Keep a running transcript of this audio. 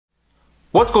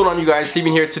What's going on, you guys?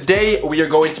 Steven here. Today we are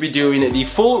going to be doing the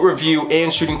full review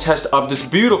and shooting test of this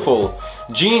beautiful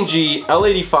G&G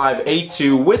L85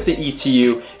 A2 with the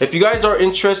ETU. If you guys are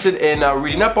interested in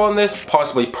reading up on this,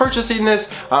 possibly purchasing this,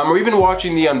 or even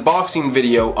watching the unboxing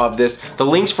video of this, the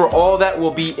links for all that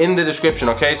will be in the description,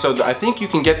 okay? So I think you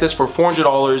can get this for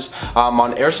 $400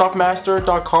 on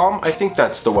airsoftmaster.com. I think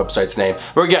that's the website's name.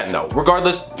 But again, no,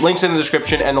 regardless, links in the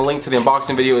description, and the link to the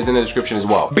unboxing video is in the description as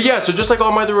well. But yeah, so just like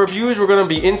all my other reviews, we're going to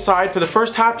be inside for the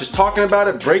first half, just talking about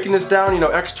it, breaking this down, you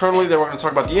know, externally. Then we're going to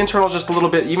talk about the internals just a little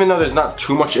bit, even though there's not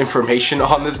too much information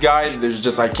on this guy. There's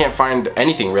just, I can't find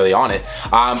anything really on it.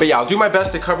 But yeah, I'll do my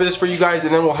best to cover this for you guys,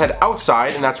 and then we'll head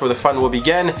outside, and that's where the fun will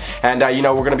begin. And you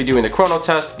know, we're going to be doing the chrono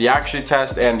test, the accuracy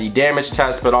test, and the damage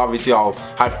test, but obviously I'll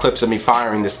have clips of me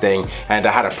firing this thing, and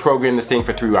how to program this thing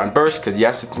for 3-round bursts, because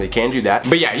yes, they can do that.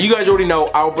 But yeah, you guys already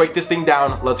know. I'll break this thing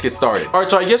down. Let's get started.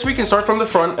 Alright, so I guess we can start from the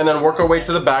front and then work our way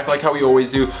to the back like how we always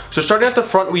do. So starting at the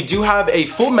front, we do have a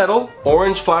full metal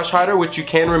orange flash hider, which you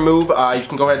can remove. You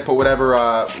can go ahead and put whatever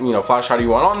you know, flash hider you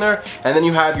want on there, and then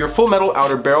you have your full metal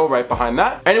outer barrel right behind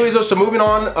that. Anyways, so moving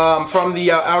on from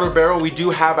the outer barrel, we do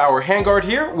have our handguard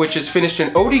here, which is finished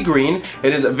in OD green.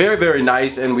 It is very, very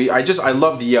nice, and I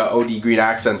love the OD green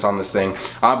accents on this thing.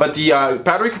 But the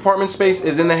battery compartment space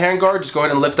is in the handguard. Just go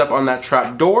ahead and lift up on that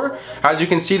trap door. As you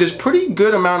can see, there's pretty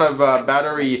good amount of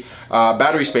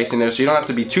battery space in there, so you don't have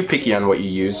to be too picky on what you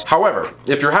use. However,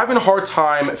 if you're having a hard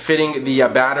time fitting the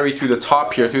battery through the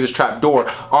top here, through this trap door,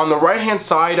 on the right hand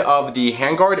side of the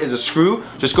handguard is a screw.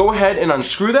 Just go ahead and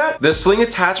unscrew that. The sling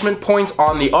attachment point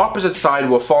on the opposite side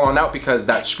will fall on out because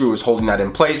that screw is holding that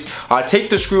in place. Take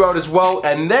the screw out as well,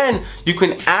 and then you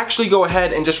can actually go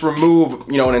ahead and just remove,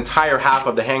 you know, an entire half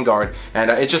of the handguard, and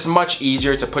it's just much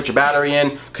easier to put your battery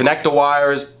in, connect the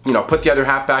wires, you know, put the other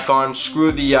half back on,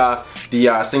 screw the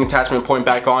sling attachment point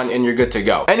back on, and you're good to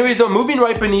go. Anyways, though, moving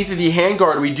right beneath the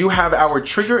handguard, we do have our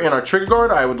trigger and our trigger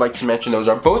guard. I would like to mention those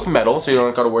are both metal, so you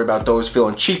don't got to worry about those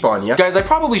feeling cheap on you. Guys, I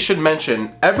probably should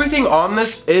mention, everything on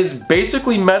this is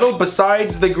basically metal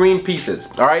besides the green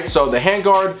pieces. Alright, so the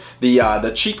handguard,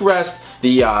 the cheek rest,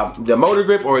 the motor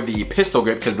grip, or the pistol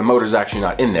grip, because the motor's actually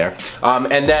not in there,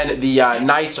 and then the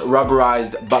nice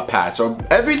rubberized butt pad. So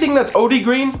everything that's OD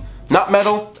green, not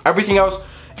metal, everything else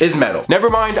is metal. Never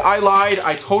mind, I lied.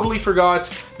 I totally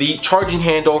forgot. The charging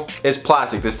handle is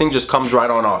plastic. This thing just comes right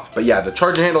on off. But yeah, the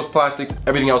charging handle is plastic,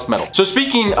 everything else metal. So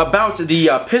speaking about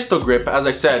the pistol grip, as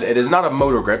I said, it is not a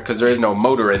motor grip because there is no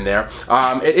motor in there.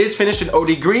 It is finished in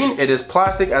OD green. It is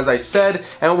plastic, as I said.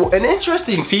 And an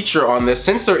interesting feature on this,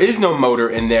 since there is no motor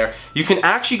in there, you can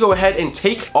actually go ahead and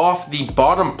take off the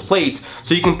bottom plate,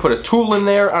 so you can put a tool in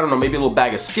there. I don't know, maybe a little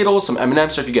bag of Skittles, some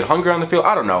M&Ms, so if you get hungry on the field.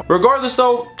 I don't know. Regardless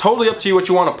though, totally up to you what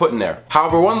you want to put in there.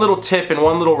 However, one little tip and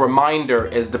one little reminder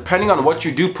is, depending on what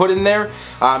you do put in there,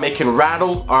 it can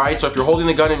rattle. Alright, so if you're holding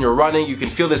the gun and you're running, you can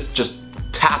feel this just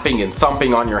tapping and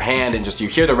thumping on your hand, and just you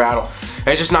hear the rattle.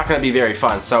 It's just not going to be very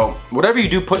fun. So whatever you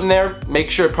do put in there,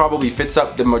 make sure it probably fits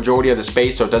up the majority of the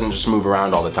space so it doesn't just move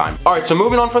around all the time. Alright, so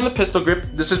moving on from the pistol grip,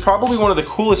 this is probably one of the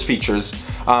coolest features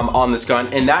on this gun,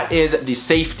 and that is the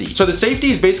safety. So the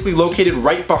safety is basically located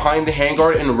right behind the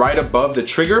handguard and right above the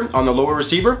trigger on the lower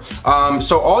receiver.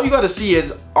 So all you got to see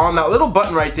is on that little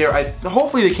button right there,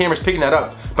 hopefully the camera's picking that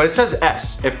up, but it says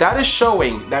S. If that is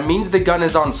showing, that means the gun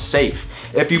is on safe.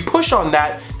 If you push on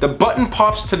that, the button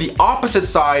pops to the opposite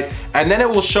side, and then it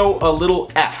will show a little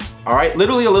F. Alright,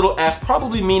 literally a little F,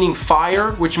 probably meaning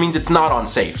fire, which means it's not on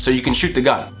safe, so you can shoot the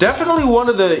gun. Definitely one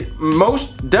of the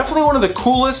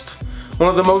coolest, one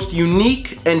of the most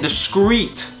unique and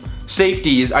discreet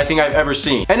safeties I think I've ever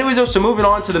seen. Anyways though, so moving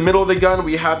on to the middle of the gun,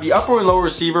 we have the upper and lower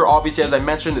receiver. Obviously, as I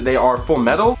mentioned, they are full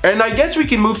metal. And I guess we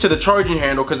can move to the charging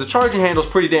handle, because the charging handle is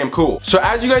pretty damn cool. So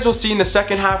as you guys will see in the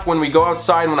second half, when we go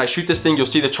outside, when I shoot this thing, you'll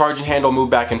see the charging handle move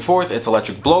back and forth. It's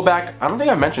electric blowback. I don't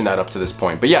think I've mentioned that up to this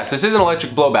point, but yes, this is an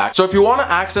electric blowback. So if you want to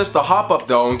access the hop up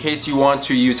though, in case you want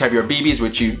to use heavier BBs,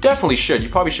 which you definitely should, you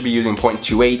probably should be using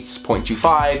 0.28s,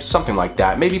 0.25s, something like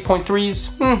that. Maybe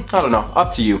 0.3s, I don't know,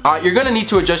 up to you. You're gonna need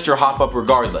to adjust your hop up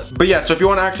regardless. But yeah, so if you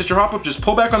want to access your hop up, just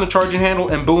pull back on the charging handle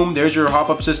and boom, there's your hop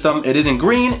up system. It is in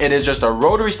green. It is just a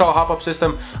rotary style hop up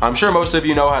system. I'm sure most of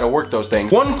you know how to work those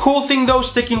things. One cool thing though,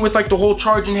 sticking with like the whole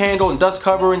charging handle and dust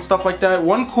cover and stuff like that,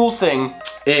 one cool thing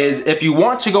is if you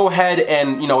want to go ahead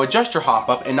and, you know, adjust your hop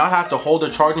up and not have to hold the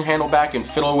charging handle back and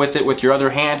fiddle with it with your other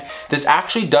hand, this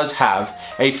actually does have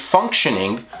a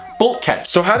functioning bolt catch.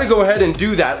 So how to go ahead and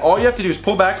do that, all you have to do is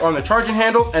pull back on the charging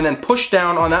handle and then push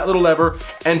down on that little lever,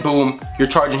 and boom, your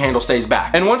charging handle stays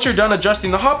back. And once you're done adjusting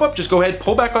the hop up, just go ahead,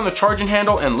 pull back on the charging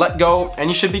handle and let go,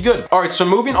 and you should be good. All right, so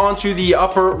moving on to the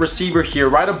upper receiver here,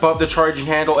 right above the charging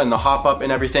handle and the hop up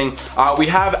and everything, we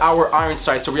have our iron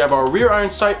sight. So we have our rear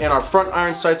iron sight and our front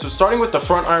iron sight. So starting with the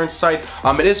front iron sight,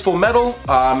 it is full metal,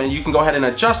 and you can go ahead and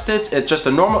adjust it. It's just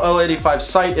a normal L85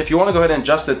 sight. If you want to go ahead and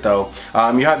adjust it though,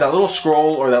 you have that little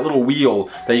scroll or that little wheel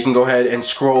that you can go ahead and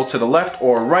scroll to the left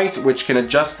or right, which can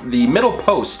adjust the middle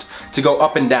post to go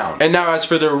up and down. And now as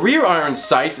for the rear iron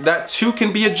sight, that too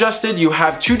can be adjusted. You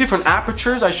have two different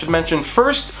apertures, I should mention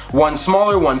first, one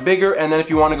smaller, one bigger, and then if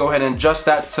you want to go ahead and adjust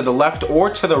that to the left or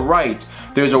to the right,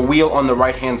 there's a wheel on the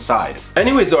right hand side.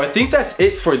 Anyways though, I think that's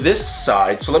it for this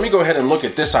side. So let me go ahead and look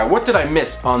at this side. What did I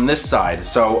miss on this side?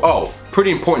 So,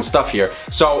 pretty important stuff here.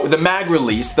 So the mag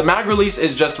release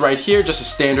is just right here, just a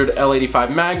standard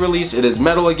L85 mag release. It is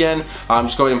metal again.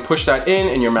 Just go ahead and push that in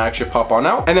and your mag should pop on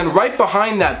out. And then right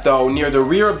behind that though, near the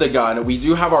rear of the gun, we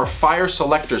do have our fire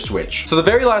selector switch. So the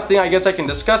very last thing I guess I can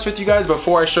discuss with you guys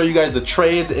before I show you guys the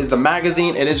trades is the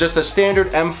magazine. It is just a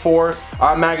standard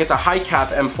M4 mag. It's a high cap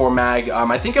M4 mag.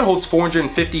 I think it holds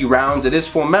 450 rounds. It is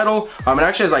full metal. It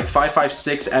actually has like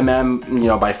 5.56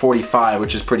 mm, by 45,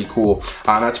 which is pretty cool.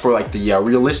 That's for like the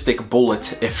realistic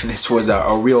bullet if this was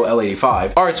a real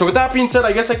L85. Alright, so with that being said,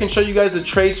 I guess I can show you guys the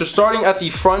trade. So starting at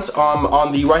the front,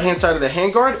 on the right hand side of the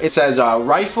handguard, it says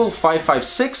rifle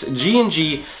 5.56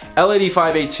 G&G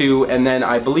L85 ETU, and then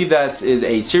I believe that is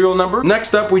a serial number.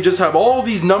 Next up, we just have all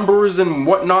these numbers and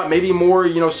whatnot, maybe more,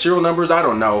 serial numbers, I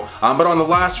don't know. But on the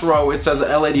last row, it says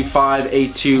L85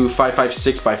 ETU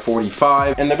 5.56 by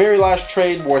 45. And the very last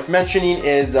trade worth mentioning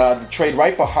is the trade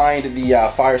right behind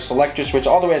the fire selector switch,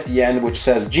 all the way at the end, which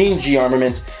says G&G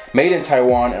Armament, made in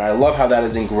Taiwan, and I love how that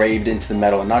is engraved into the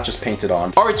metal and not just painted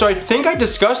on. Alright, so I think I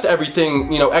discussed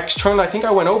everything, external. I think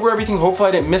I went over everything. Hopefully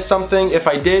I didn't miss something. If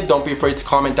I did, don't be afraid to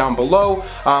comment down below.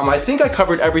 I think I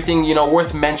covered everything,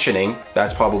 worth mentioning.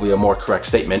 That's probably a more correct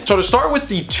statement. So to start with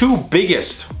the two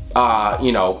biggest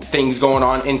things going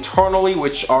on internally,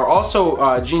 which are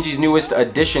also G&G's newest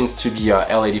additions to the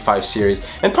L85 series,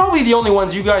 and probably the only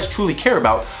ones you guys truly care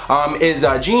about, is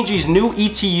G&G's new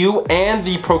ETU and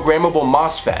the programmable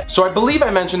MOSFET. So I believe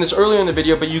I mentioned this earlier in the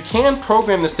video, but you can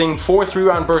program this thing for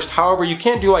 3-round burst. However, you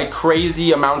can't do like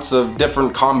crazy amounts of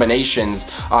different combinations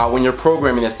when you're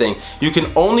programming this thing. You can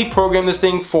only program this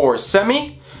thing for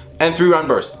semi and 3-round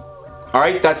burst.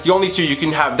 Alright, that's the only two. You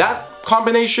can have that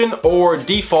combination or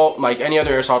default, like any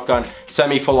other airsoft gun,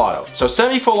 semi full auto. So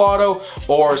semi full auto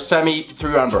or semi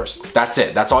 3-round burst. That's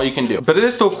it. That's all you can do. But it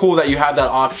is still cool that you have that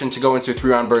option to go into a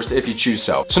 3-round burst if you choose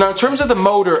so. So now in terms of the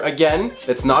motor, again,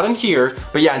 it's not in here,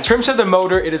 but yeah, in terms of the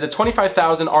motor, it is a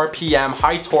 25,000 RPM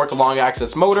high torque long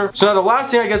axis motor. So now the last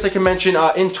thing I guess I can mention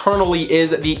internally is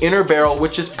the inner barrel,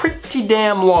 which is pretty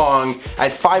damn long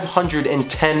at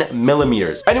 510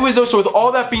 millimeters. Anyways though, so with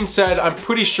all that being said, I'm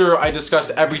pretty sure I discussed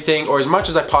everything, or as much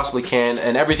as I possibly can,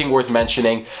 and everything worth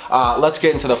mentioning. Let's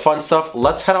get into the fun stuff.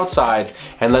 Let's head outside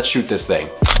and let's shoot this thing.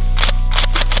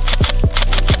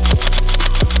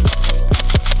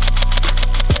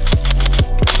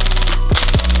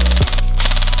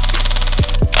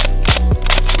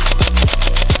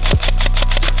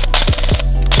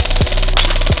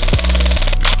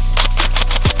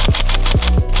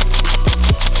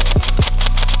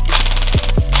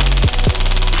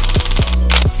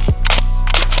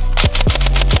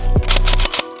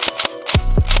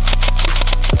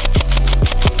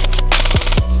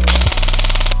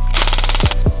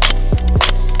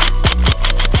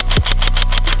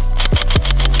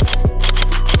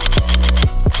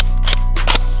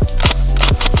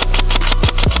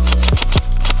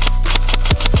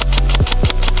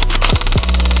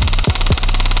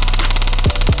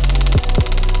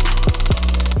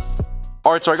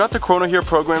 Alright, so I got the chrono here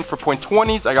programmed for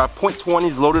 .20s. I got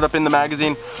 .20s loaded up in the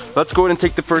magazine. Let's go ahead and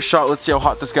take the first shot. Let's see how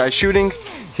hot this guy's shooting.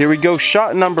 Here we go,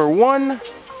 shot number 1.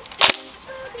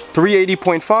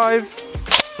 380.5,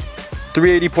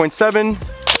 380.7,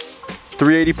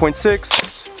 380.6,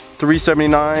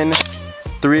 379,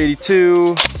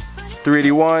 382,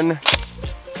 381,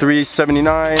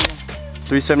 379,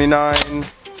 379,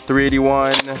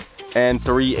 381, and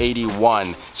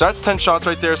 381. So that's 10 shots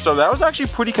right there. So that was actually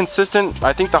pretty consistent.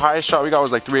 I think the highest shot we got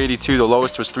was like 382, the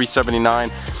lowest was 379.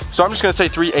 So I'm just gonna say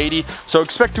 380. So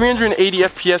expect 380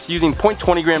 FPS using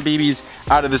 .20 gram BBs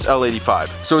out of this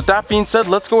L85. So with that being said,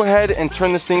 let's go ahead and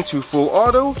turn this thing to full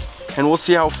auto, and we'll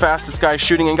see how fast this guy's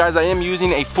shooting. And guys, I am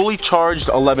using a fully charged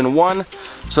 11-1.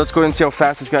 So let's go ahead and see how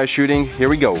fast this guy's shooting. Here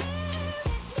we go.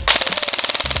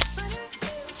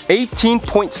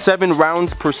 18.7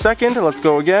 rounds per second. Let's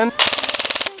go again.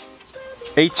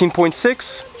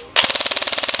 18.6.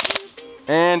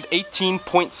 And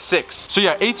 18.6. So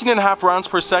yeah, 18.5 rounds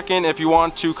per second. If you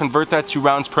want to convert that to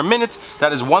rounds per minute,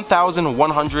 that is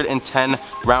 1,110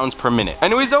 rounds per minute.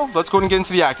 Anyways though, let's go ahead and get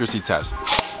into the accuracy test.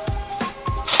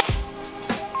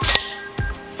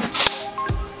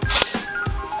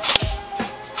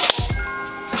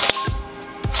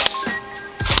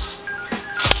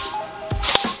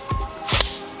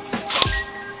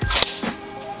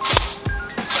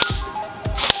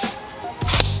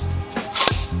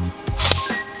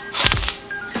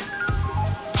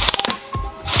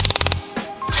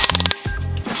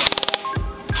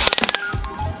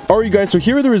 Alright you guys, so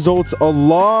here are the results. A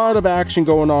lot of action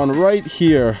going on right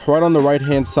here, right on the right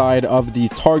hand side of the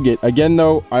target. Again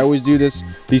though, I always do this.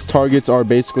 These targets are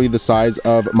basically the size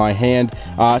of my hand.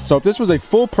 So if this was a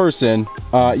full person,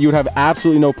 you would have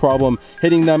absolutely no problem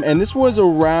hitting them. And this was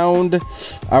around,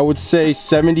 I would say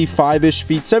 75-ish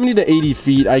feet, 70 to 80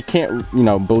 feet. I can't,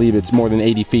 believe it's more than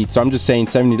 80 feet. So I'm just saying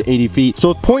 70 to 80 feet. So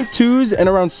with 0.2s and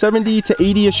around 70 to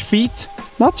 80-ish feet,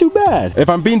 not too bad. If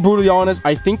I'm being brutally honest,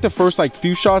 I think the first like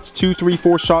few shots, 2, 3,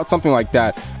 4 shots, something like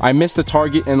that, I missed the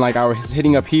target and like I was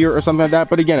hitting up here or something like that.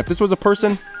 But again, if this was a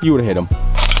person, you would have hit him.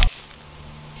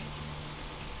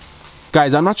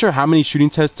 Guys, I'm not sure how many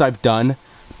shooting tests I've done,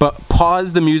 but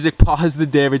pause the music, pause the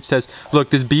damage test.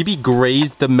 Look, this BB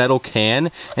grazed the metal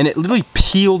can and it literally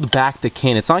peeled back the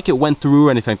can. It's not like it went through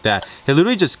or anything like that. It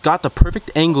literally just got the perfect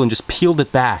angle and just peeled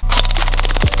it back.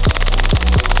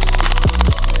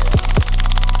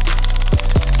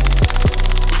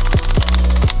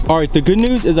 Alright, the good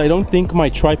news is I don't think my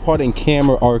tripod and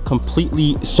camera are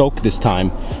completely soaked this time.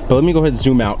 But let me go ahead and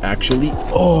zoom out actually.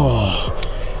 Oh,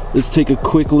 let's take a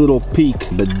quick little peek.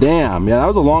 But damn, yeah, that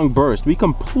was a long burst. We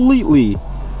completely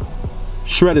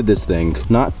shredded this thing.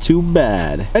 Not too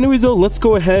bad. Anyways though, let's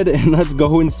go ahead and let's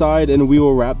go inside and we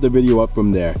will wrap the video up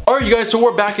from there. Alright you guys, so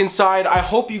we're back inside. I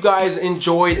hope you guys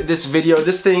enjoyed this video.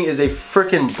 This thing is a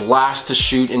freaking blast to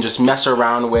shoot and just mess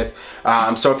around with.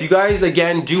 So if you guys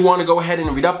again do want to go ahead and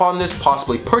read up on this,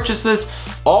 possibly purchase this,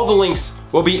 all the links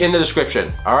will be in the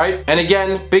description. Alright, and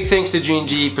again, big thanks to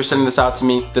G&G for sending this out to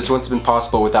me. This wouldn't have been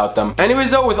possible without them.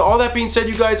 Anyways though, with all that being said,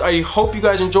 you guys, I hope you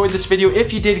guys enjoyed this video.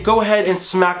 If you did, go ahead and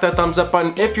smack that thumbs up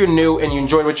button. If you're new and you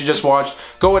enjoyed what you just watched,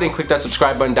 go ahead and click that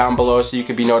subscribe button down below so you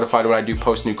can be notified when I do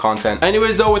post new content.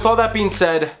 Anyways though, with all that being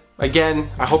said, again,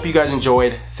 I hope you guys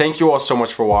enjoyed. Thank you all so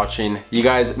much for watching. You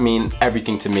guys mean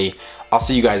everything to me. I'll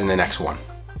see you guys in the next one.